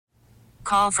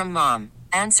call from mom.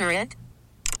 Answer it.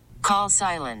 Call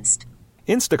silenced.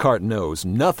 Instacart knows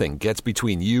nothing gets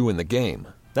between you and the game.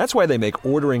 That's why they make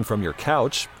ordering from your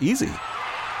couch easy.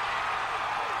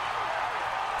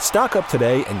 Stock up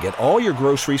today and get all your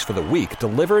groceries for the week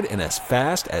delivered in as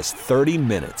fast as 30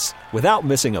 minutes without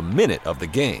missing a minute of the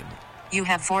game. You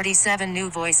have 47 new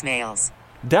voicemails.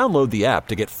 Download the app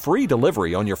to get free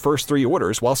delivery on your first 3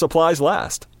 orders while supplies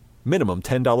last. Minimum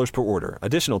 $10 per order.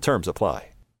 Additional terms apply.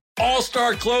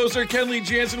 All-star closer Kenley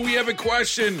Jansen, we have a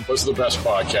question. What's the best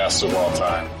podcast of all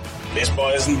time? Baseball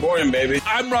isn't boring, baby.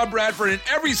 I'm Rob Bradford, and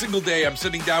every single day I'm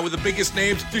sitting down with the biggest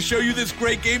names to show you this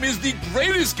great game is the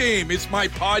greatest game. It's my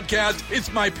podcast.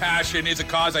 It's my passion. It's a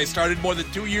cause I started more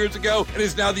than 2 years ago and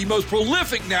is now the most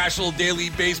prolific national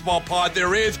daily baseball pod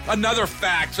there is. Another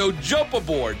fact, so jump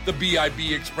aboard the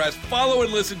BIB Express. Follow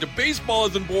and listen to Baseball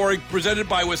Isn't Boring, presented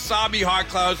by Wasabi Hot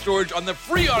Cloud Storage on the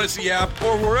free Odyssey app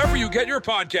or wherever you get your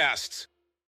podcasts.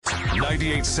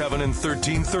 98.7 and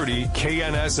 1330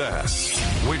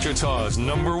 KNSS, Wichita's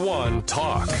 #1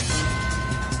 talk.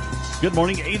 Good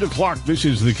morning, 8 o'clock. This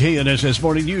is the KNSS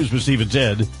Morning News with Steve and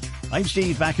Ted. I'm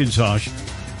Steve McIntosh.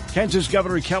 Kansas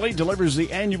Governor Kelly delivers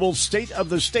the annual State of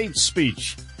the State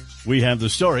speech. We have the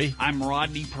story. I'm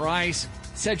Rodney Price.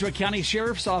 Sedgwick County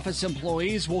Sheriff's Office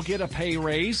employees will get a pay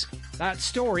raise. That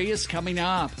story is coming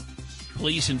up.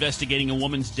 Police investigating a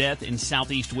woman's death in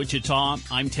southeast Wichita.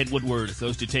 I'm Ted Woodward.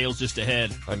 Those details just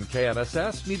ahead. I'm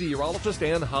KNSS meteorologist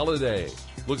Ann Holliday.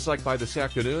 Looks like by this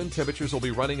afternoon, temperatures will be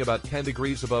running about 10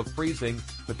 degrees above freezing,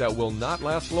 but that will not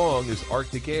last long as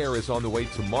Arctic air is on the way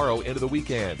tomorrow into the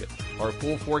weekend. Our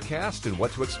full forecast and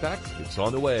what to expect is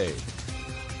on the way.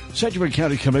 Sedgwick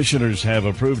County Commissioners have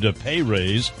approved a pay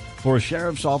raise for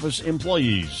Sheriff's Office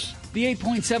employees. The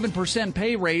 8.7%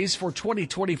 pay raise for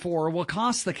 2024 will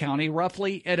cost the county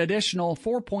roughly an additional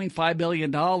 $4.5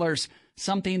 billion,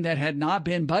 something that had not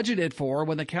been budgeted for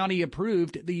when the county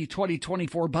approved the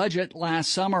 2024 budget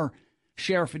last summer.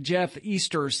 Sheriff Jeff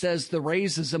Easter says the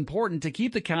raise is important to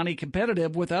keep the county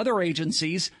competitive with other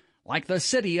agencies like the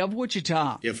city of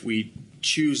Wichita. If we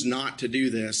choose not to do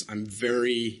this, I'm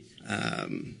very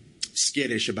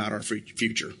skittish about our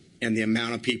future and the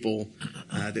amount of people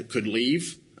that could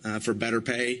leave for better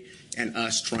pay, and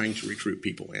us trying to recruit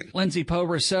people in. Lindsay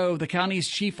Poe-Rousseau, the county's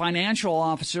chief financial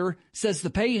officer, says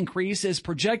the pay increase is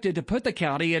projected to put the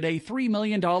county at a $3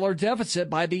 million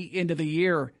deficit by the end of the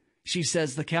year. She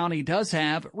says the county does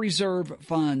have reserve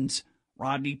funds.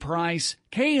 Rodney Price,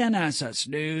 KNSS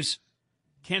News.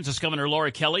 Kansas Governor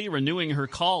Laura Kelly renewing her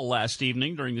call last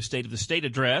evening during the State of the State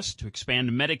address to expand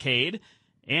Medicaid.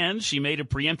 And she made a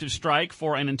preemptive strike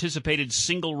for an anticipated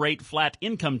single-rate flat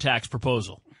income tax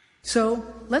proposal. So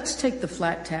let's take the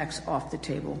flat tax off the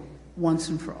table once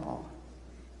and for all.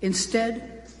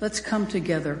 Instead, let's come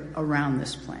together around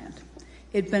this plan.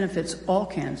 It benefits all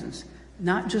Kansans,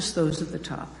 not just those at the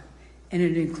top, and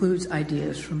it includes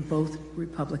ideas from both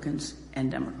Republicans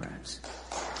and Democrats.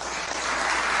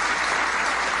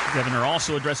 The governor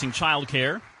also addressing child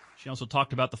care. She also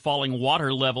talked about the falling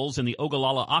water levels in the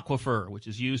Ogallala Aquifer, which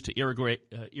is used to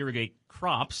irrigate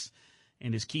crops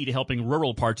and is key to helping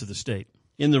rural parts of the state.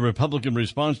 In the Republican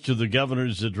response to the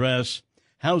governor's address,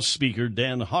 House Speaker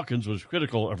Dan Hawkins was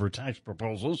critical of her tax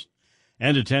proposals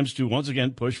and attempts to once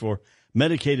again push for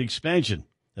Medicaid expansion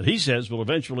that he says will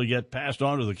eventually get passed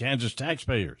on to the Kansas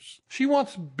taxpayers. She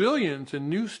wants billions in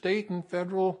new state and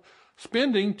federal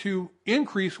spending to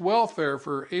increase welfare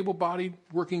for able-bodied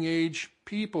working-age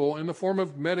people in the form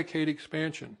of Medicaid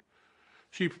expansion.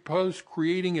 She proposed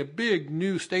creating a big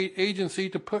new state agency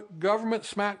to put government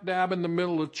smack dab in the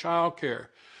middle of child care.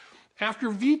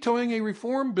 After vetoing a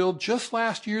reform bill just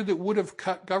last year that would have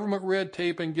cut government red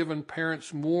tape and given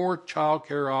parents more child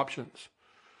care options.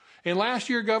 And last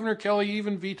year, Governor Kelly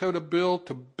even vetoed a bill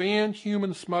to ban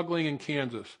human smuggling in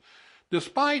Kansas,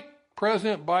 despite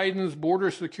President Biden's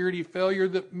border security failure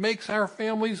that makes our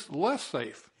families less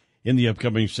safe. In the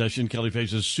upcoming session, Kelly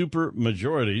faces super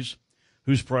majorities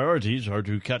whose priorities are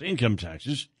to cut income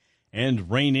taxes and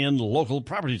rein in local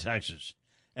property taxes,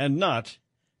 and not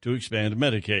to expand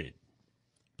Medicaid.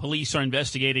 Police are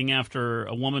investigating after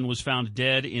a woman was found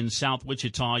dead in South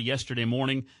Wichita yesterday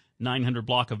morning, 900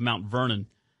 block of Mount Vernon.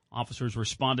 Officers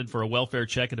responded for a welfare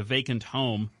check at a vacant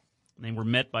home. They were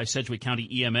met by Sedgwick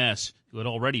County EMS, who had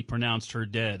already pronounced her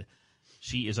dead.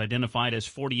 She is identified as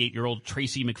 48-year-old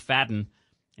Tracy McFadden.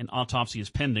 An autopsy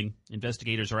is pending.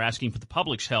 Investigators are asking for the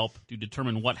public's help to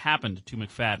determine what happened to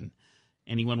McFadden.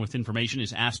 Anyone with information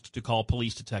is asked to call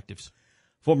police detectives.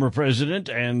 Former President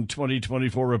and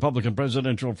 2024 Republican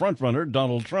presidential frontrunner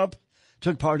Donald Trump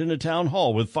took part in a town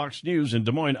hall with Fox News in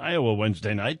Des Moines, Iowa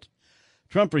Wednesday night.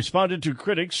 Trump responded to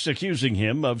critics accusing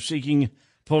him of seeking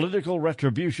political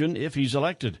retribution if he's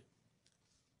elected.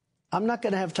 I'm not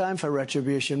going to have time for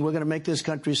retribution. We're going to make this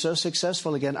country so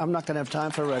successful again. I'm not going to have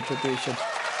time for retribution.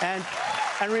 And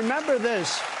remember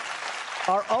this,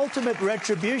 our ultimate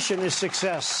retribution is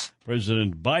success.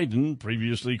 President Biden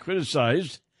previously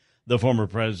criticized the former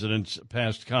president's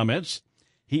past comments.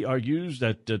 He argues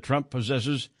that Trump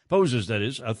poses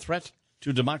a threat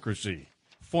to democracy.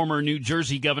 Former New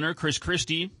Jersey Governor Chris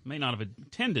Christie may not have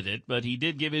attended it, but he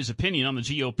did give his opinion on the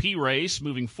GOP race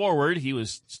moving forward. He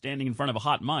was standing in front of a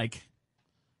hot mic.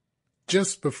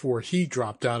 Just before he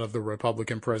dropped out of the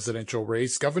Republican presidential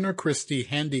race, Governor Christie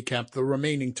handicapped the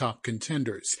remaining top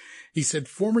contenders. He said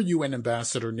former UN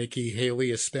Ambassador Nikki Haley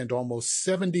has spent almost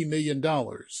 $70 million,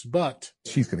 but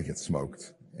she's going to get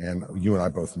smoked. And you and I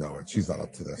both know it. She's not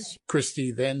up to this.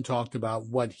 Christie then talked about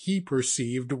what he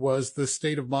perceived was the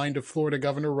state of mind of Florida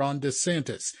Governor Ron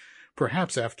DeSantis,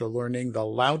 perhaps after learning the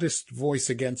loudest voice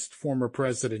against former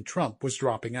President Trump was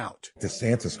dropping out.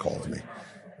 DeSantis called me.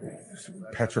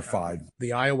 Petrified.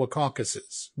 The Iowa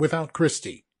caucuses, without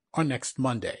Christie, are next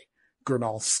Monday.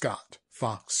 Gernal Scott,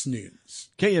 Fox News.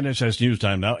 KNSS News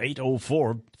Time now,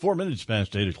 8:04, 4 minutes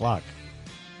past 8 o'clock.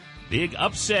 Big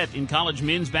upset in college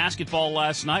men's basketball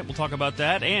last night. We'll talk about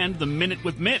that and the Minute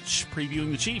with Mitch,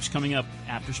 previewing the Chiefs coming up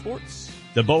after sports.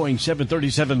 The Boeing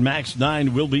 737 MAX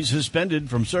 9 will be suspended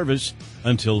from service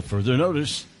until further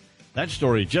notice. That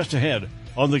story just ahead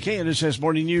on the KNSS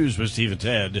Morning News with Steve and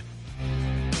Ted.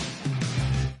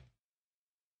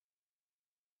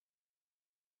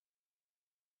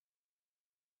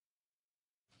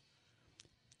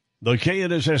 The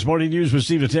KNSS Morning News with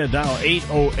Steve and Ted now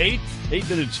 8:08, 8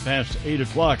 minutes past 8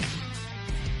 o'clock.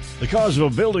 The cause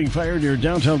of a building fire near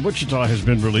downtown Wichita has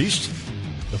been released.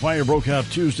 The fire broke out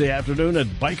Tuesday afternoon at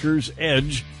Biker's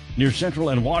Edge near Central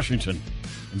and Washington.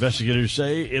 Investigators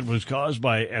say it was caused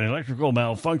by an electrical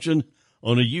malfunction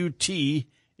on a UT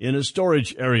in a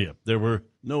storage area. There were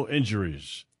no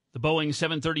injuries. The Boeing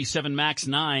 737 MAX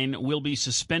 9 will be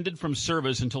suspended from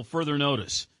service until further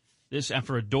notice. This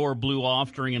after a door blew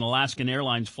off during an Alaskan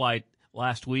Airlines flight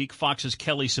last week. Fox's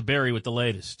Kelly Saberi with the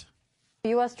latest.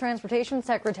 U.S. Transportation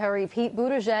Secretary Pete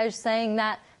Buttigieg saying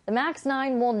that the MAX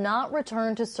 9 will not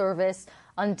return to service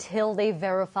until they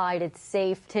verified it's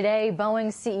safe. Today, Boeing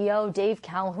CEO Dave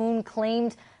Calhoun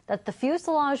claimed that the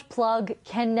fuselage plug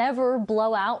can never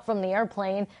blow out from the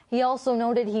airplane. He also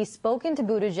noted he's spoken to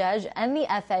Buttigieg and the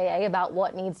FAA about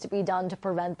what needs to be done to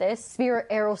prevent this. Spirit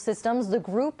Aerosystems, the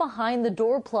group behind the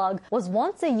door plug, was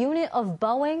once a unit of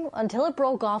Boeing until it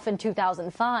broke off in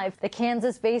 2005. The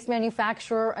Kansas-based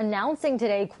manufacturer announcing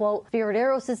today, quote, Spirit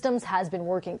Aerosystems has been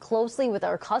working closely with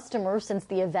our customers since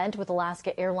the event with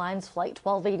Alaska Airlines Flight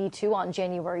 1282 on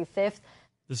January 5th.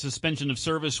 The suspension of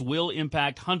service will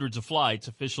impact hundreds of flights.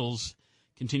 Officials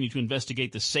continue to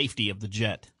investigate the safety of the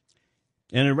jet.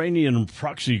 An Iranian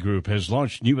proxy group has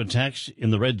launched new attacks in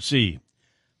the Red Sea.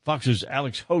 Fox's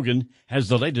Alex Hogan has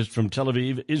the latest from Tel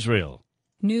Aviv, Israel.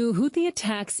 New Houthi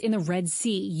attacks in the Red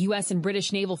Sea. U.S. and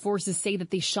British naval forces say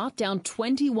that they shot down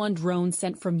 21 drones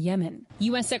sent from Yemen.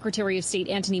 U.S. Secretary of State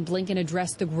Antony Blinken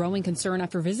addressed the growing concern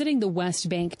after visiting the West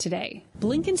Bank today.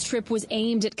 Blinken's trip was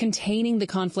aimed at containing the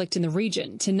conflict in the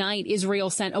region. Tonight,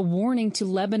 Israel sent a warning to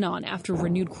Lebanon after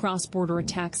renewed cross-border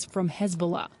attacks from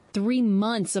Hezbollah. 3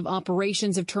 months of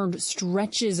operations have turned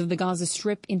stretches of the Gaza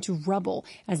Strip into rubble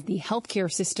as the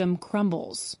healthcare system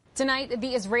crumbles. Tonight,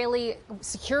 the Israeli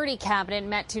Security Cabinet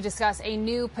met to discuss a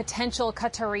new potential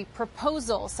Qatari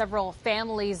proposal. Several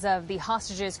families of the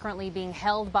hostages currently being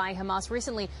held by Hamas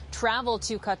recently traveled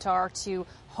to Qatar to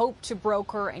hope to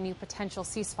broker a new potential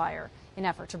ceasefire in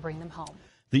effort to bring them home.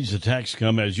 These attacks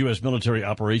come as U.S. military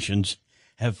operations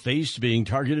have faced being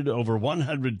targeted over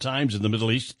 100 times in the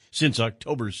Middle East since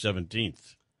October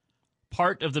 17th.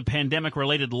 Part of the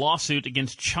pandemic-related lawsuit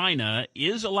against China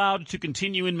is allowed to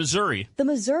continue in Missouri. The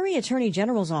Missouri Attorney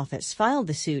General's office filed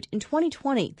the suit in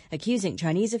 2020, accusing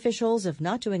Chinese officials of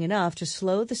not doing enough to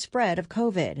slow the spread of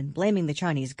COVID and blaming the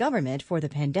Chinese government for the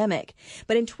pandemic.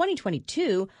 But in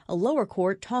 2022, a lower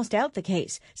court tossed out the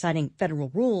case, citing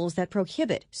federal rules that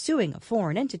prohibit suing a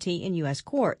foreign entity in U.S.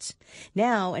 courts.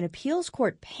 Now, an appeals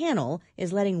court panel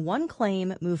is letting one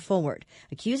claim move forward,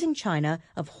 accusing China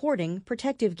of hoarding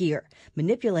protective gear,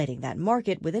 manipulating that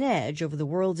market with an edge over the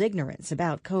world's ignorance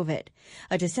about COVID.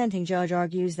 A dissenting judge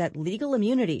argues that legal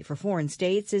immunity for foreign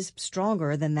states is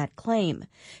stronger than that claim.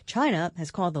 China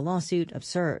has called the lawsuit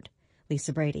absurd.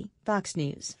 Lisa Brady, Fox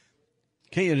News.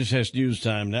 KNSS News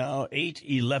Time now,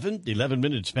 8:11, 11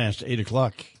 minutes past 8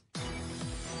 o'clock.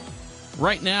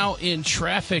 Right now in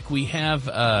traffic, we have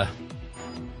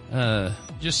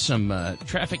just some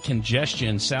traffic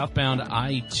congestion southbound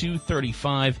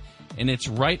I-235, and it's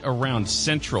right around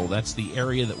Central. That's the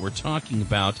area that we're talking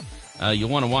about. You'll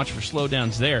want to watch for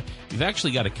slowdowns there. We've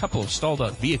actually got a couple of stalled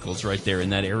out vehicles right there in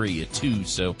that area, too.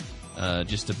 So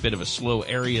just a bit of a slow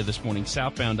area this morning.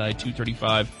 Southbound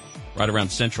I-235, right around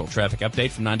Central. Traffic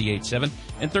update from 98.7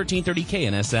 and 1330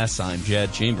 KNSS. I'm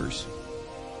Jed Chambers.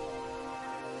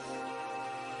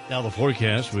 Now the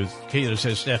forecast with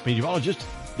KNSS staff meteorologist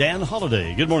Dan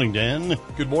Holliday. Good morning, Dan.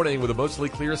 Good morning. With a mostly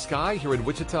clear sky here in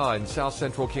Wichita and south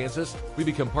central Kansas, we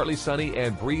become partly sunny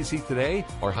and breezy today.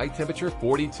 Our high temperature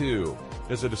 42.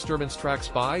 As a disturbance tracks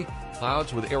by,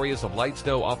 clouds with areas of light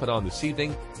snow off and on this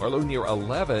evening. Our low near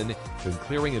 11. Then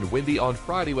clearing and windy on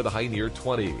Friday with a high near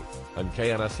 20. I'm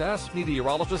KNSS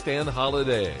meteorologist Dan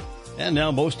Holliday. And now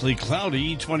mostly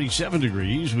cloudy, 27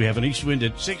 degrees. We have an east wind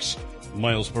at 6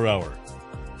 miles per hour.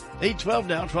 8:12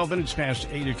 now, 12 minutes past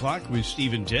 8 o'clock with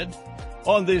Steve and Ted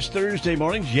on this Thursday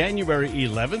morning, January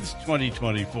 11th,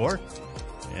 2024.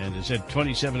 And it's at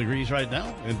 27 degrees right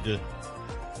now. And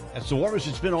that's the warmest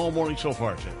it's been all morning so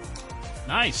far, Ted.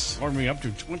 Nice. Warming up to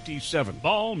 27.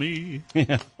 Balmy.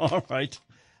 Yeah, all right.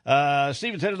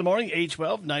 Steve and Ted in the morning,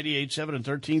 8:12, 98.7 and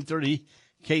 1330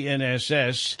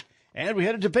 KNSS. And we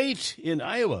had a debate in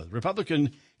Iowa.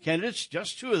 Republican candidates,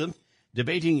 just two of them,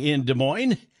 debating in Des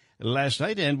Moines last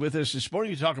night, and with us this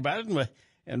morning to talk about it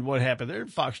and what happened there,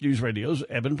 Fox News Radio's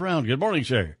Eben Brown. Good morning,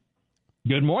 sir.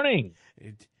 Good morning.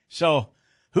 So,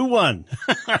 who won?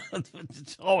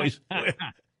 It's always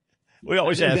we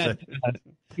always ask that.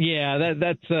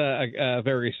 That's a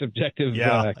very subjective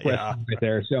question right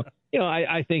there. So,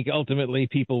 I think ultimately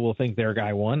people will think their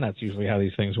guy won. That's usually how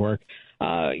these things work.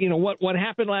 What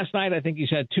happened last night? I think you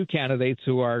had two candidates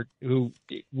who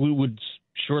would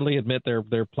surely admit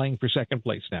they're playing for second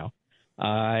place now,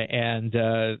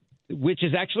 and which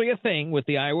is actually a thing with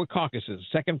the Iowa caucuses.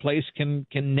 Second place can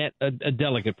net a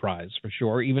delegate prize for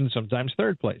sure, even sometimes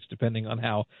third place, depending on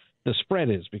how the spread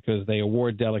is, because they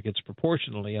award delegates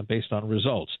proportionally and based on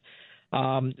results.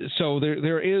 So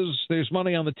there's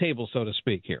money on the table, so to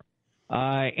speak, here.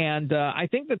 And I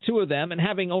think the two of them, and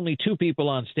having only two people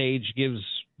on stage, gives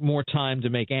more time to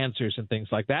make answers and things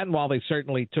like that. And while they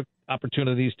certainly took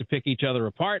opportunities to pick each other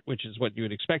apart, which is what you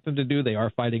would expect them to do, they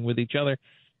are fighting with each other.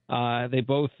 They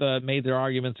both made their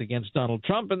arguments against Donald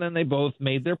Trump, and then they both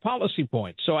made their policy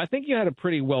points. So I think you had a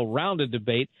pretty well-rounded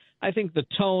debate. I think the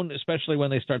tone, especially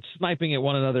when they start sniping at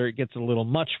one another, it gets a little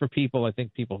much for people. I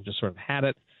think people just sort of had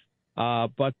it.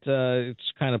 But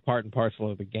it's kind of part and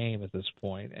parcel of the game at this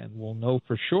point, and we'll know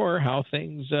for sure how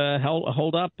things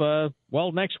hold up,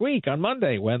 next week on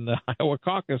Monday when the Iowa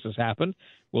caucus has happened.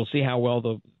 We'll see how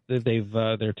well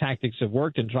their tactics have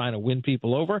worked in trying to win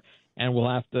people over, and we'll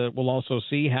also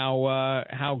see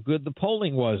how good the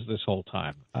polling was this whole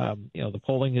time. The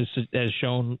polling has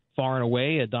shown far and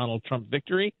away a Donald Trump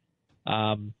victory.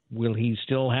 Will he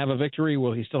still have a victory?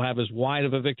 Will he still have as wide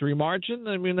of a victory margin?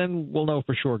 I mean, then we'll know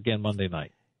for sure again Monday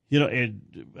night.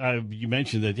 You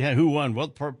mentioned that. Yeah, who won? Well,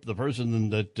 the person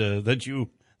that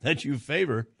you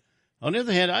favor. On the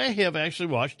other hand, I have actually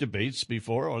watched debates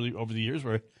before over the years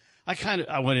where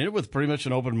I went in with pretty much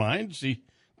an open mind,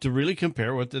 to really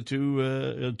compare what the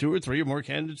two or three or more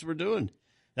candidates were doing.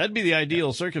 That'd be the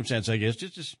ideal circumstance, I guess,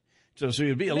 just so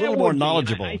you'd be a little more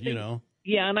knowledgeable,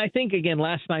 Yeah, and I think, again,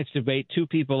 last night's debate, two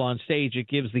people on stage, it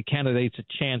gives the candidates a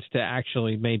chance to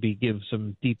actually maybe give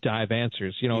some deep dive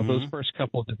answers. Those first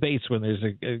couple of debates when there's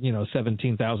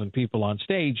 17,000 people on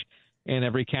stage and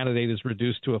every candidate is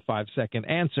reduced to a 5-second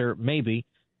answer, maybe.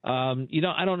 I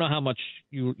don't know how much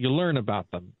you learn about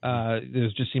them. There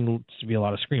just seems to be a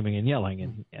lot of screaming and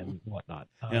yelling and whatnot.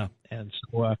 And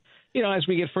so, as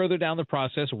we get further down the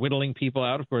process, whittling people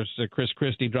out, of course, Chris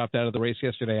Christie dropped out of the race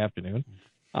yesterday afternoon.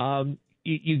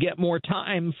 You get more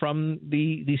time from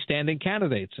the standing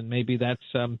candidates, and maybe that's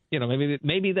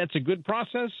maybe that's a good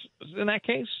process in that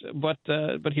case. But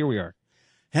here we are.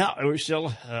 Yeah, we're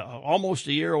still almost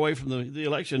a year away from the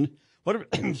election.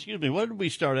 What did we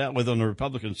start out with on the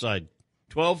Republican side?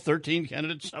 12, 13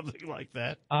 candidates, something like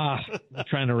that. I'm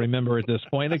trying to remember at this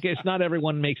point. I guess not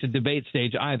everyone makes a debate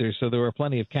stage either, so there were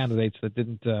plenty of candidates that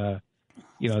didn't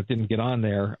get on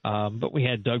there. But we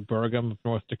had Doug Burgum of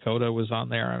North Dakota was on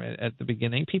there at the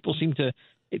beginning. People seemed to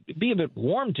be a bit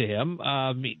warm to him.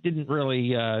 He didn't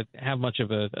really have much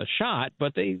of a shot,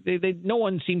 but no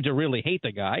one seemed to really hate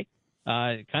the guy.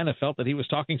 Kind of felt that he was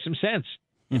talking some sense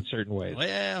in certain ways.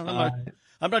 Well,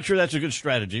 I'm not sure that's a good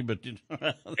strategy, but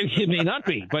it may not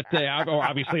be. But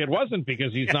obviously it wasn't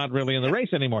because he's not really in the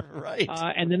race anymore. Right.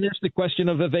 And then there's the question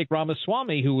of Vivek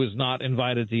Ramaswamy, who was not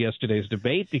invited to yesterday's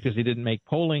debate because he didn't make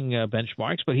polling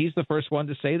benchmarks. But he's the first one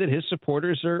to say that his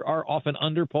supporters are often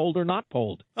underpolled or not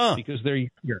polled because they're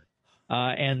younger.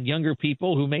 And younger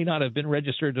people who may not have been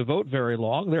registered to vote very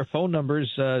long, their phone numbers,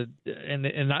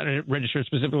 and not registered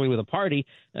specifically with a party,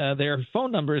 their phone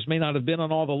numbers may not have been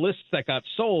on all the lists that got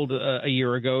sold a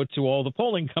year ago to all the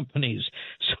polling companies.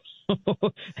 So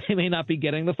they may not be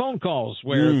getting the phone calls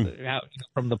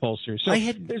from the pollsters. So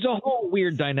there's a whole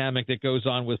weird dynamic that goes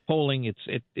on with polling. It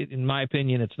in my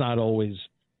opinion, it's not always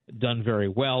done very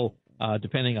well.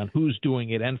 Depending on who's doing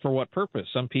it and for what purpose.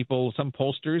 Some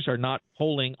pollsters are not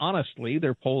polling honestly;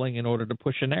 they're polling in order to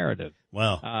push a narrative.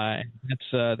 Wow,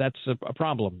 that's a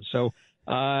problem. So,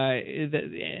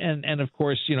 and of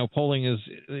course, polling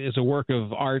is a work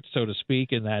of art, so to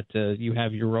speak, in that you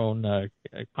have your own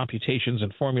computations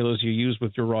and formulas you use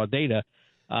with your raw data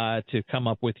to come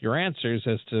up with your answers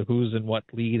as to who's in what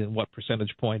lead and what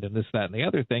percentage point and this, that, and the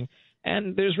other thing.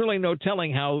 And there's really no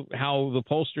telling how the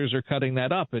pollsters are cutting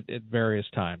that up at various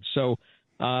times. So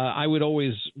I would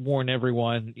always warn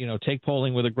everyone, take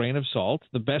polling with a grain of salt.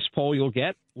 The best poll you'll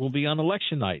get will be on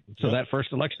election night. So that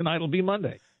first election night will be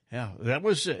Monday. Yeah, that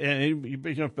was you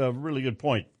bring up a really good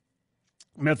point.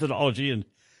 Methodology and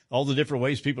all the different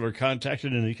ways people are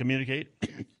contacted and they communicate.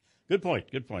 Good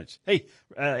point. Good points. Hey,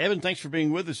 Evan, thanks for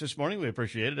being with us this morning. We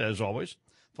appreciate it, as always.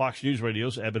 Fox News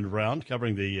Radio's Evan Brown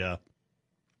covering the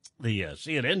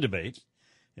CNN debates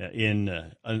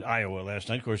in Iowa last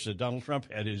night. Of course, Donald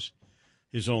Trump had his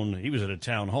own. He was at a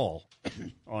town hall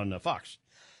on Fox.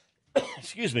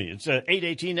 Excuse me. It's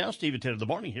 8:18 now. Steve at 10 in the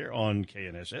morning here on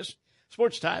KNSS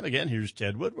Sports Time. Again, here's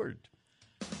Ted Woodward.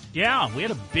 Yeah, we had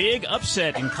a big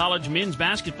upset in college men's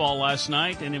basketball last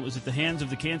night, and it was at the hands of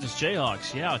the Kansas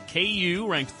Jayhawks. Yeah, KU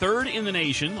ranked third in the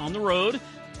nation on the road,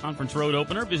 conference road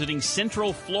opener, visiting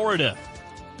Central Florida.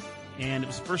 And it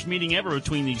was the first meeting ever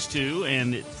between these two.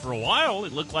 And for a while,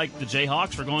 it looked like the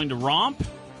Jayhawks were going to romp.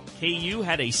 KU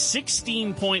had a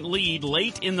 16-point lead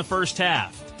late in the first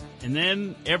half. And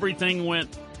then everything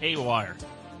went haywire.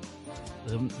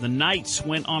 The Knights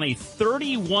went on a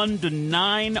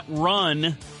 31-9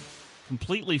 run,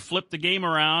 completely flipped the game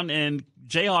around, and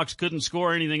Jayhawks couldn't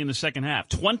score anything in the second half.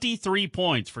 23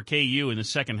 points for KU in the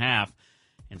second half.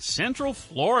 And Central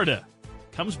Florida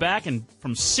comes back and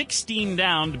from 16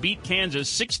 down to beat Kansas.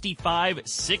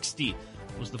 65-60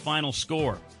 was the final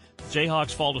score.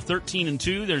 Jayhawks fall to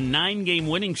 13-2. Their 9-game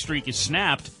winning streak is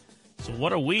snapped. So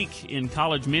what a week in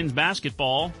college men's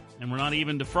basketball. And we're not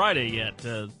even to Friday yet.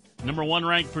 Number 1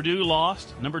 ranked Purdue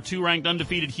lost. Number 2 ranked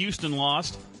undefeated Houston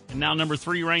lost. And now number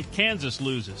 3 ranked Kansas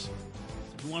loses. So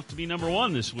who wants to be number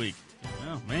 1 this week?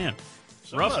 Oh, man.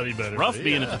 Rough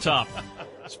being at the top.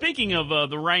 Speaking of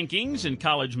the rankings in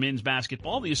college men's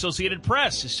basketball, the Associated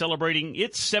Press is celebrating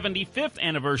its 75th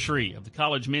anniversary of the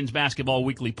College Men's Basketball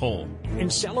Weekly Poll. In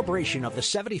celebration of the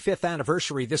 75th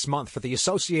anniversary this month for the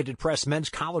Associated Press Men's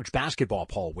College Basketball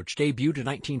Poll, which debuted in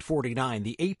 1949,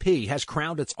 the AP has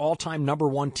crowned its all-time number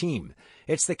 1 team.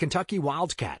 It's the Kentucky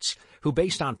Wildcats, who,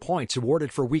 based on points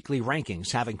awarded for weekly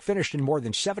rankings, having finished in more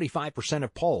than 75%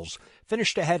 of polls,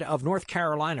 finished ahead of North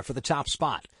Carolina for the top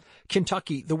spot.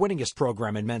 Kentucky, the winningest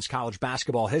program in men's college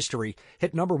basketball history,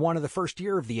 hit number 1 in the first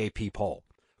year of the AP poll.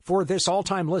 For this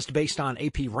all-time list based on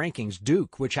AP rankings,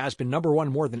 Duke, which has been number 1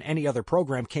 more than any other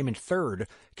program, came in 3rd,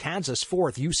 Kansas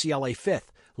 4th, UCLA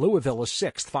 5th, Louisville is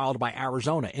 6th, followed by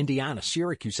Arizona, Indiana,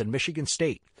 Syracuse, and Michigan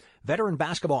State. Veteran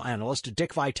basketball analyst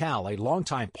Dick Vitale, a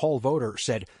longtime poll voter,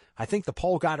 said, "I think the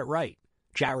poll got it right."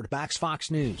 Jared Bax,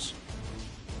 Fox News.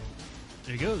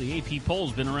 There you go. The AP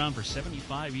poll's been around for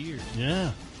 75 years.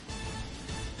 Yeah.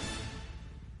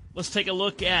 Let's take a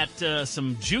look at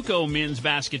some JUCO men's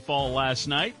basketball last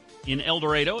night in El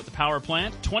Dorado at the power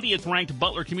plant. 20th ranked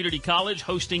Butler Community College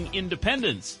hosting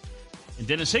Independence. And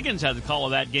Dennis Higgins had the call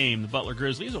of that game. The Butler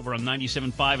Grizzlies over on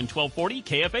 97.5 and 1240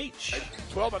 KFH.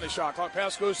 12 on the shot clock.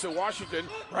 Pass goes to Washington.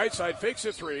 Right side fakes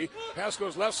a 3. Pass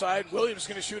goes left side. Williams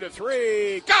going to shoot a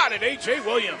 3. Got it, A.J.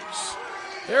 Williams.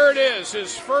 There it is,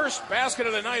 his first basket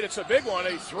of the night. It's a big one,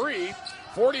 a 3.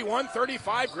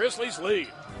 41-35 Grizzlies lead.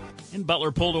 And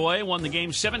Butler pulled away, won the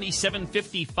game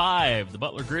 77-55. The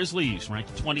Butler Grizzlies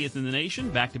ranked 20th in the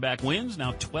nation, back-to-back wins,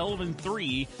 now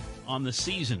 12-3 on the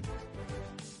season.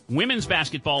 Women's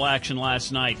basketball action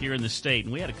last night here in the state,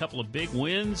 and we had a couple of big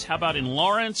wins. How about in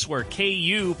Lawrence, where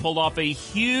KU pulled off a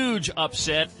huge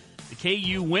upset? The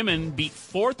KU women beat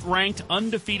 4th-ranked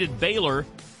undefeated Baylor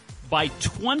by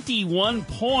 21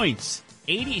 points.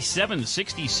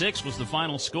 87-66 was the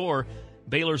final score.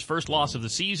 Baylor's first loss of the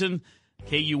season.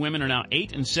 KU women are now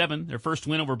 8-7, their first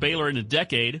win over Baylor in a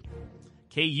decade.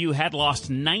 KU had lost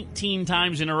 19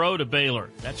 times in a row to Baylor.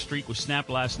 That streak was snapped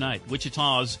last night.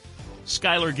 Wichita's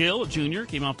Skylar Gill, a junior,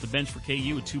 came off the bench for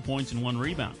KU with 2 points and 1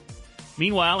 rebound.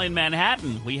 Meanwhile, in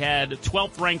Manhattan, we had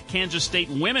 12th-ranked Kansas State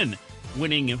women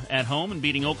winning at home and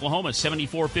beating Oklahoma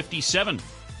 74-57.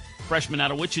 Freshman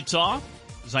out of Wichita,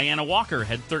 Ziana Walker,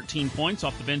 had 13 points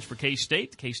off the bench for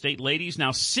K-State. K-State ladies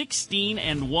now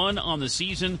 16-1 on the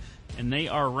season, and they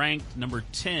are ranked number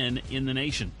 10 in the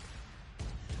nation.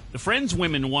 The Friends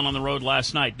women won on the road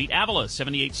last night, beat Avila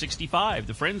 78-65.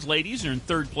 The Friends ladies are in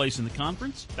third place in the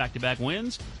conference, back-to-back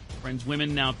wins. Friends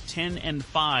women now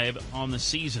 10-5 on the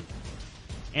season.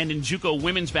 And in JUCO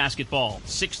women's basketball,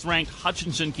 6th-ranked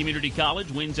Hutchinson Community College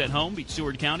wins at home, beat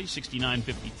Seward County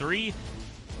 69-53.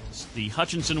 The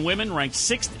Hutchinson women ranked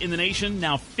 6th in the nation,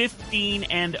 now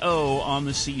 15-0 on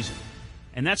the season.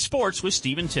 And that's sports with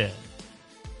Steve and Ted.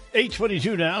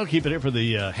 8:22 now. Keep it here for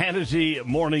the Hannity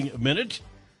Morning Minute.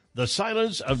 The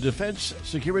Silence of Defense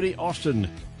Security Austin.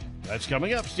 That's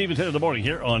coming up. Steve and Ted in the morning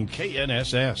here on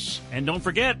KNSS. And don't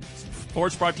forget,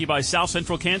 sports brought to you by South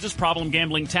Central Kansas Problem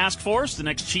Gambling Task Force. The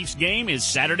next Chiefs game is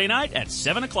Saturday night at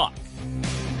 7 o'clock.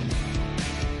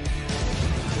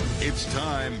 It's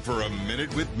time for a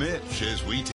Minute with Mitch as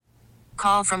we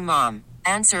Call from mom.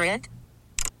 Answer it.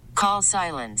 Call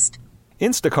silenced.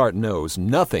 Instacart knows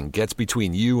nothing gets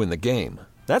between you and the game.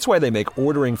 That's why they make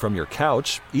ordering from your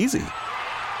couch easy.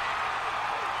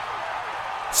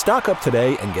 Stock up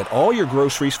today and get all your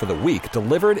groceries for the week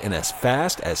delivered in as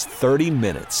fast as 30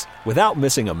 minutes without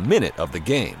missing a minute of the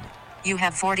game. You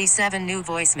have 47 new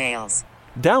voicemails.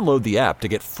 Download the app to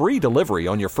get free delivery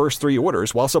on your first 3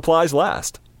 orders while supplies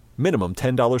last. Minimum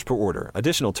 $10 per order.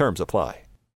 Additional terms apply.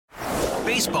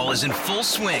 Baseball is in full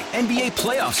swing. NBA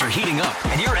playoffs are heating up,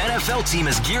 and your NFL team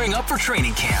is gearing up for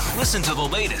training camp. Listen to the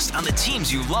latest on the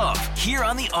teams you love here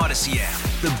on the Odyssey app.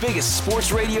 The biggest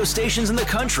sports radio stations in the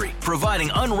country,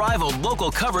 providing unrivaled local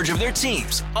coverage of their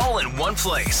teams, all in one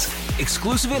place.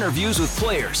 Exclusive interviews with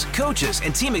players, coaches,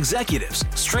 and team executives,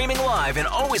 streaming live and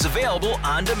always available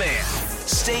on demand.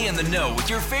 Stay in the know with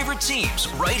your favorite teams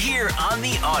right here on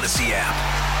the Odyssey app.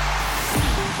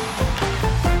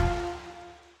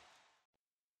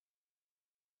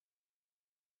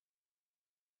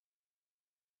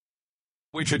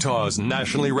 Wichita's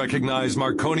nationally recognized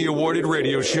Marconi Awarded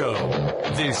radio show.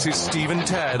 This is Steve and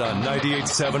Ted on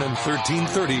 98.7 and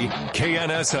 1330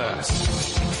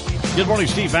 KNSS. Good morning,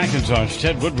 Steve McIntosh.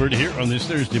 Ted Woodward here on this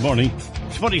Thursday morning.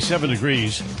 27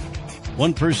 degrees.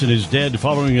 One person is dead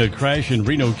following a crash in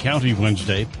Reno County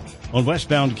Wednesday on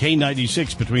westbound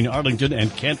K96 between Arlington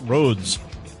and Kent Roads.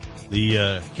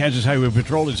 The Kansas Highway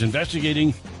Patrol is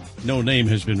investigating. No name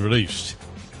has been released.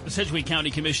 The Sedgwick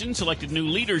County Commission selected new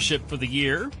leadership for the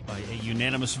year. By a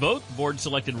unanimous vote, the board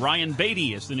selected Ryan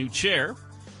Baty as the new chair.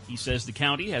 He says the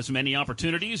county has many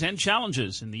opportunities and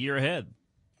challenges in the year ahead.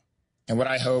 And what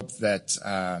I hope that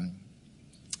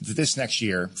this next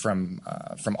year from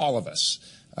all of us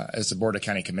as the Board of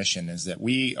County Commission is that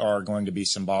we are going to be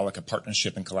symbolic of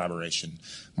partnership and collaboration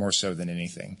more so than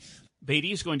anything.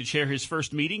 Baty is going to chair his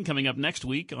first meeting coming up next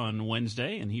week on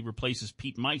Wednesday, and he replaces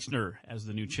Pete Meitzner as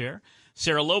the new chair.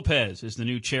 Sarah Lopez is the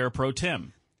new Chair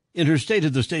Pro-Tem. In her State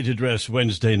of the State address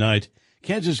Wednesday night,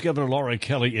 Kansas Governor Laura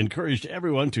Kelly encouraged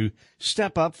everyone to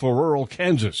step up for rural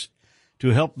Kansas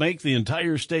to help make the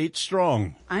entire state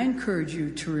strong. I encourage you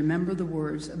to remember the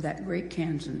words of that great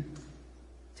Kansan,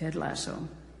 Ted Lasso,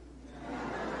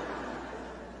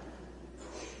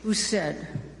 who said,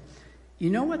 "You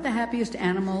know what the happiest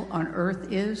animal on earth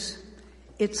is?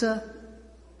 It's a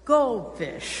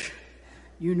goldfish.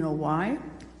 You know why?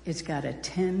 It's got a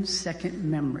 10-second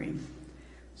memory.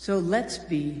 So let's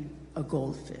be a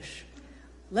goldfish.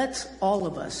 Let's all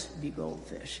of us be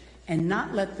goldfish and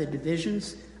not let the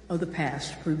divisions of the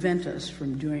past prevent us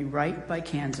from doing right by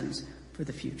Kansans for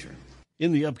the future."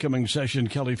 In the upcoming session,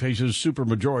 Kelly faces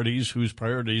supermajorities whose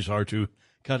priorities are to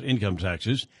cut income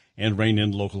taxes and rein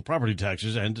in local property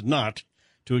taxes and not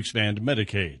to expand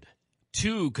Medicaid.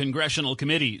 2 congressional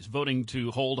committees voting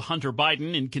to hold Hunter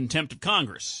Biden in contempt of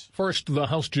Congress. First, the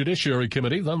House Judiciary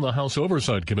Committee, then the House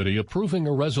Oversight Committee approving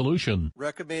a resolution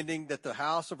recommending that the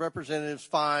House of Representatives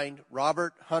find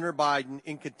Robert Hunter Biden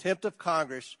in contempt of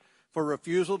Congress for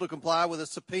refusal to comply with a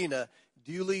subpoena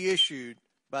duly issued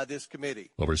by this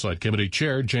committee. Oversight Committee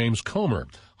Chair James Comer.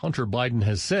 Hunter Biden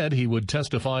has said he would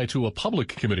testify to a public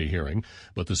committee hearing,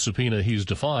 but the subpoena he's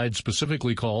defied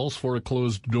specifically calls for a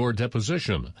closed-door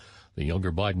deposition. The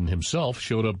younger Biden himself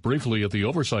showed up briefly at the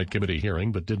Oversight Committee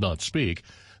hearing but did not speak.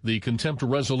 The contempt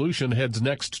resolution heads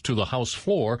next to the House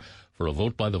floor for a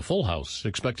vote by the full House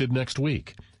expected next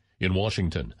week. In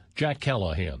Washington, Jack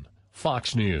Callahan,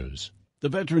 Fox News. The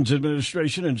Veterans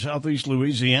Administration in Southeast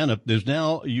Louisiana is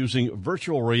now using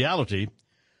virtual reality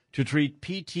to treat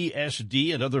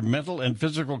PTSD and other mental and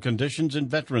physical conditions in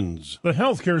veterans. The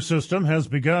healthcare system has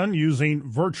begun using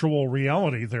virtual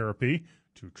reality therapy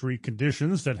to treat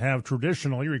conditions that have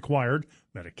traditionally required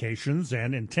medications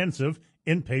and intensive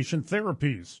inpatient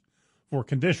therapies. For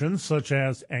conditions such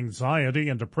as anxiety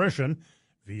and depression,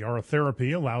 VR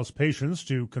therapy allows patients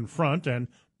to confront and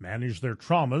manage their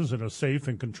traumas in a safe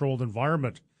and controlled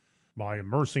environment. By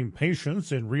immersing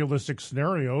patients in realistic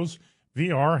scenarios,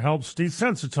 VR helps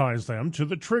desensitize them to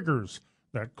the triggers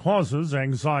that causes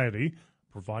anxiety,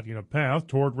 providing a path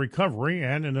toward recovery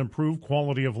and an improved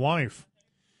quality of life.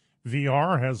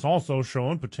 VR has also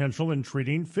shown potential in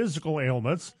treating physical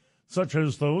ailments, such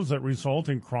as those that result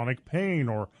in chronic pain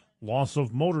or loss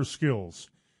of motor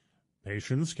skills.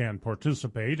 Patients can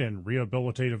participate in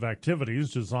rehabilitative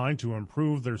activities designed to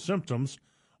improve their symptoms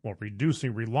while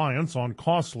reducing reliance on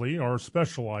costly or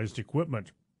specialized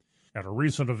equipment. At a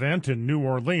recent event in New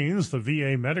Orleans, the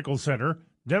VA Medical Center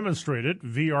demonstrated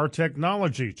VR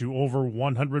technology to over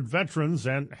 100 veterans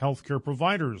and healthcare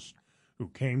providers who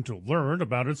came to learn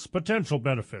about its potential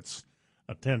benefits.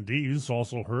 Attendees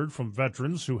also heard from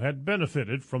veterans who had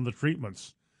benefited from the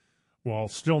treatments. While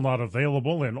still not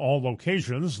available in all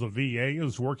locations, the VA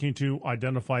is working to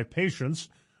identify patients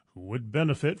who would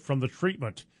benefit from the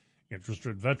treatment.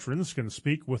 Interested veterans can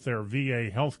speak with their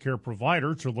VA healthcare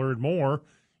provider to learn more.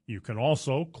 You can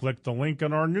also click the link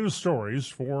in our news stories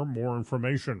for more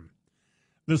information.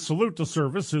 This Salute to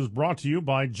Service is brought to you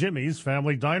by Jimmy's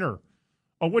Family Diner,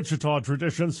 a Wichita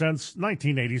tradition since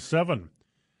 1987.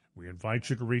 We invite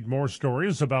you to read more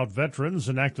stories about veterans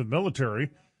and active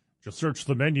military. Just search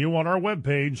the menu on our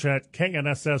webpage at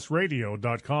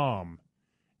knssradio.com.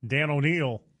 Dan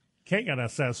O'Neill,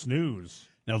 KNSS News.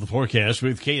 Now the forecast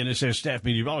with KNSS staff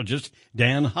meteorologist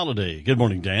Dan Holliday. Good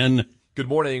morning, Dan. Good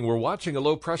morning. We're watching a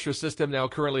low-pressure system now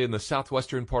currently in the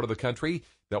southwestern part of the country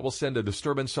that will send a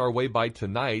disturbance our way by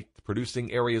tonight,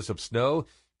 producing areas of snow,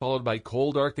 followed by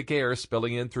cold Arctic air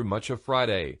spilling in through much of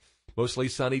Friday. Mostly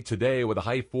sunny today with a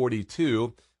high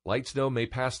 42. Light snow may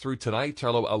pass through tonight,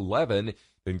 low 11,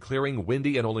 then clearing,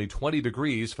 windy, and only 20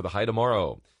 degrees for the high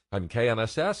tomorrow. I'm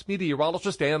KNSS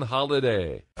meteorologist Dan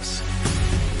Holliday.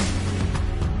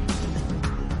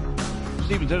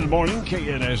 Stephen, good morning.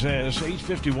 KNSS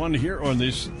 8:51 here on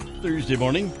this Thursday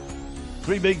morning.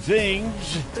 Three big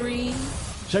things.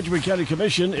 Sedgwick County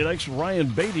Commission elects Ryan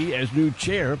Baty as new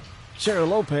chair. Sarah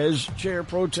Lopez, Chair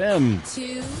Pro-Tem.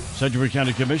 Sedgwick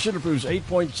County Commission approves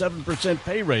 8.7%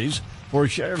 pay raise for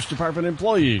Sheriff's Department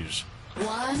employees.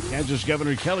 Kansas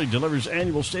Governor Kelly delivers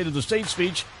annual State of the State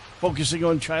speech focusing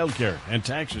on child care and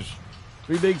taxes.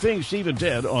 Three big things, Steve and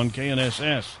Ted on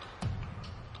KNSS.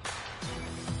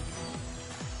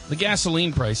 The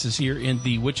gasoline prices here in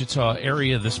the Wichita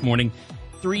area this morning,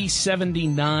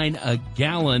 $3.79 a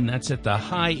gallon. That's at the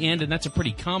high end, and that's a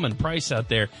pretty common price out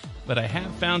there. But I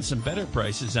have found some better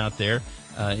prices out there,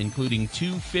 including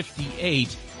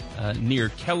 $2.58 near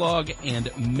Kellogg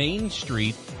and Main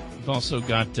Street. We've also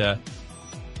got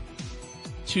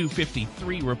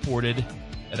 $2.53 reported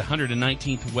at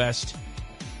 119th West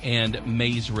and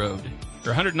Maze Road,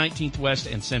 or 119th West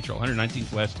and Central.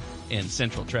 119th West and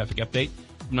Central traffic update.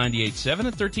 98.7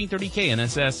 at 1330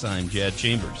 KNSS. I'm Jed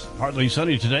Chambers. Partly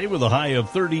sunny today with a high of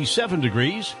 37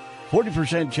 degrees.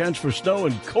 40% chance for snow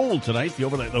and cold tonight. The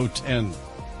overnight low 10.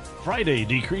 Friday,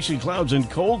 decreasing clouds and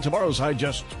cold. Tomorrow's high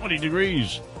just 20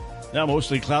 degrees. Now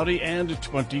mostly cloudy and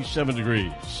 27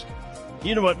 degrees.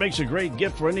 You know what makes a great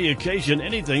gift for any occasion?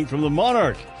 Anything from the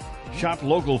Monarch. Shop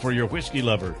local for your whiskey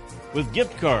lover with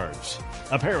gift cards,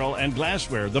 apparel, and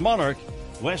glassware. The Monarch,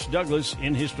 West Douglas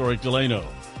in historic Delano.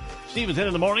 Steve at 10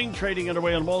 in the morning, trading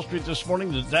underway on Wall Street this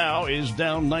morning. The Dow is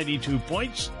down 92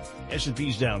 points.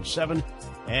 S&P's down 7.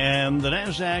 And the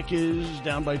NASDAQ is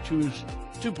down by 2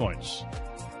 points.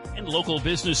 And local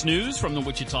business news from the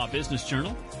Wichita Business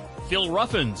Journal. Phil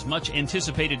Ruffin's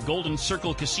much-anticipated Golden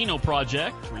Circle Casino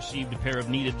project received a pair of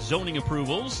needed zoning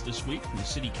approvals this week from the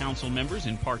city council members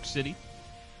in Park City.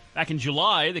 Back in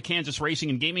July, the Kansas Racing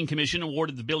and Gaming Commission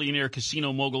awarded the Billionaire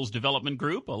Casino Moguls Development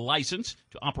Group a license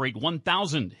to operate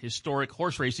 1,000 historic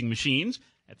horse racing machines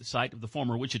at the site of the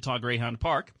former Wichita Greyhound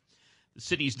Park. The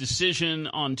city's decision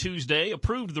on Tuesday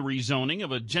approved the rezoning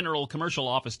of a general commercial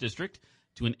office district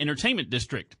to an entertainment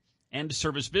district and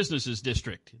service businesses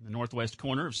district in the northwest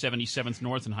corner of 77th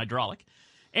North and Hydraulic,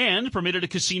 and permitted a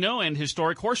casino and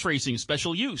historic horse racing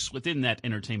special use within that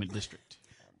entertainment district.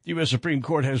 The U.S. Supreme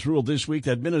Court has ruled this week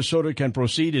that Minnesota can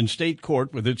proceed in state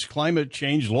court with its climate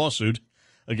change lawsuit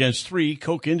against 3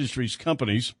 Koch Industries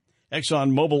companies,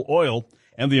 ExxonMobil Oil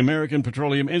and the American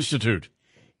Petroleum Institute.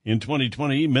 In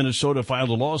 2020, Minnesota filed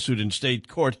a lawsuit in state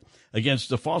court against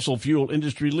the fossil fuel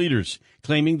industry leaders,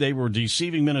 claiming they were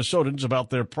deceiving Minnesotans about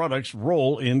their products'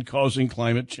 role in causing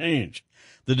climate change.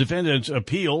 The defendant's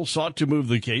appeal sought to move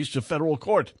the case to federal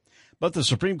court, but the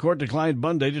Supreme Court declined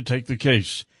Monday to take the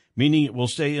case, meaning it will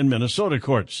stay in Minnesota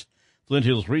courts. Flint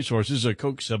Hills Resources, a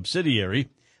Koch subsidiary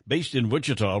based in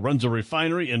Wichita, runs a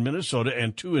refinery in Minnesota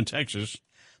and 2 in Texas.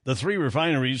 The 3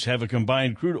 refineries have a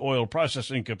combined crude oil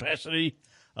processing capacity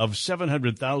of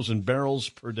 700,000 barrels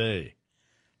per day.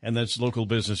 And that's local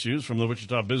business news from the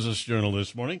Wichita Business Journal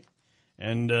this morning.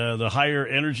 And the higher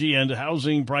energy and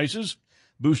housing prices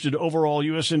boosted overall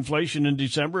U.S. inflation in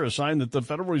December, a sign that the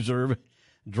Federal Reserve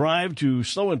drive to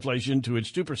slow inflation to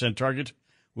its 2% target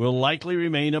will likely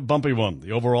remain a bumpy one.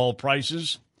 The overall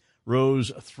prices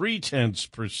rose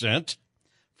 0.3%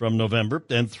 from November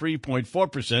and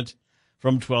 3.4%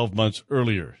 from 12 months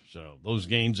earlier. So those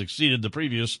gains exceeded the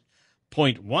previous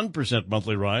 0.1%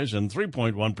 monthly rise and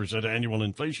 3.1% annual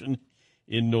inflation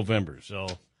in November. So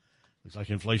looks like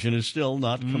inflation is still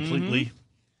not completely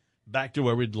back to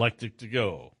where we'd like it to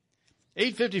go.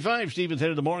 8:55, Stephen 10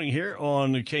 in the morning here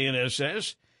on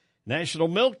KNSS. National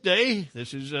Milk Day.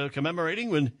 This is commemorating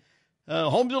when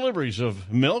home deliveries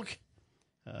of milk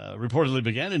reportedly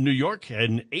began in New York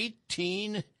in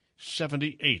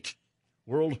 1878.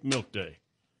 World Milk Day.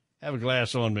 Have a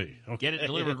glass on me. Okay. Get it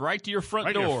delivered right to your front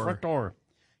right door. To your front door.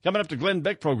 Coming up, the Glenn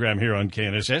Beck program here on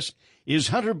KNSS. Is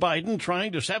Hunter Biden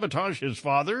trying to sabotage his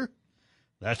father?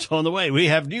 That's on the way. We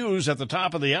have news at the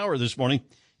top of the hour this morning.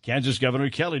 Kansas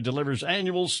Governor Kelly delivers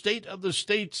annual State of the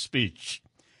State speech.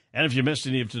 And if you missed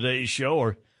any of today's show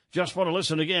or just want to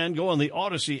listen again, go on the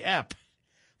Odyssey app.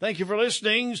 Thank you for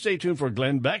listening. Stay tuned for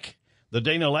Glenn Beck, the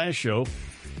Dana Lash Show.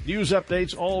 News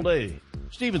updates all day.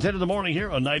 Stephen 10 in the morning here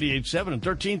on 98.7 and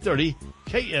 1330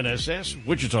 KNSS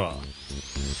Wichita.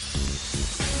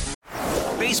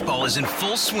 Baseball is in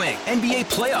full swing. NBA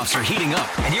playoffs are heating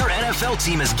up, and your NFL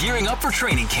team is gearing up for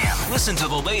training camp. Listen to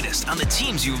the latest on the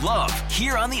teams you love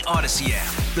here on the Odyssey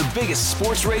app. The biggest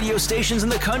sports radio stations in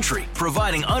the country,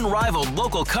 providing unrivaled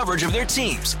local coverage of their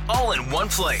teams, all in one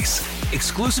place.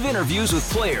 Exclusive interviews with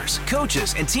players,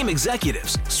 coaches, and team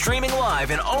executives, streaming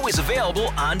live and always available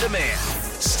on demand.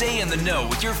 Stay in the know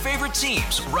with your favorite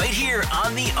teams right here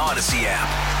on the Odyssey app.